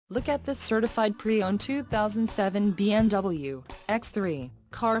Look at this certified pre-owned 2007 BMW X3.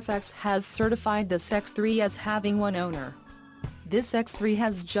 Carfax has certified this X3 as having one owner. This X3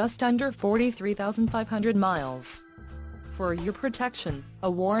 has just under 43,500 miles. For your protection, a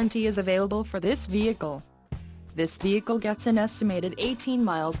warranty is available for this vehicle. This vehicle gets an estimated 18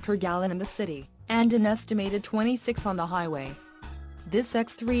 miles per gallon in the city, and an estimated 26 on the highway. This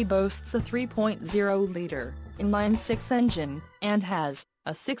X3 boasts a 3.0-liter inline-six engine, and has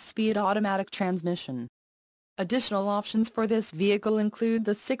a 6-speed automatic transmission. Additional options for this vehicle include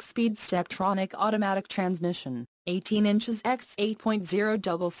the 6-speed Steptronic automatic transmission, 18 inches x 8.0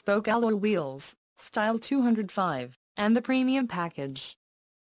 double-spoke alloy wheels, style 205, and the premium package.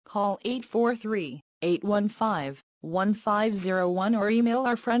 Call 843-815-1501 or email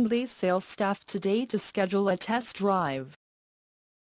our friendly sales staff today to schedule a test drive.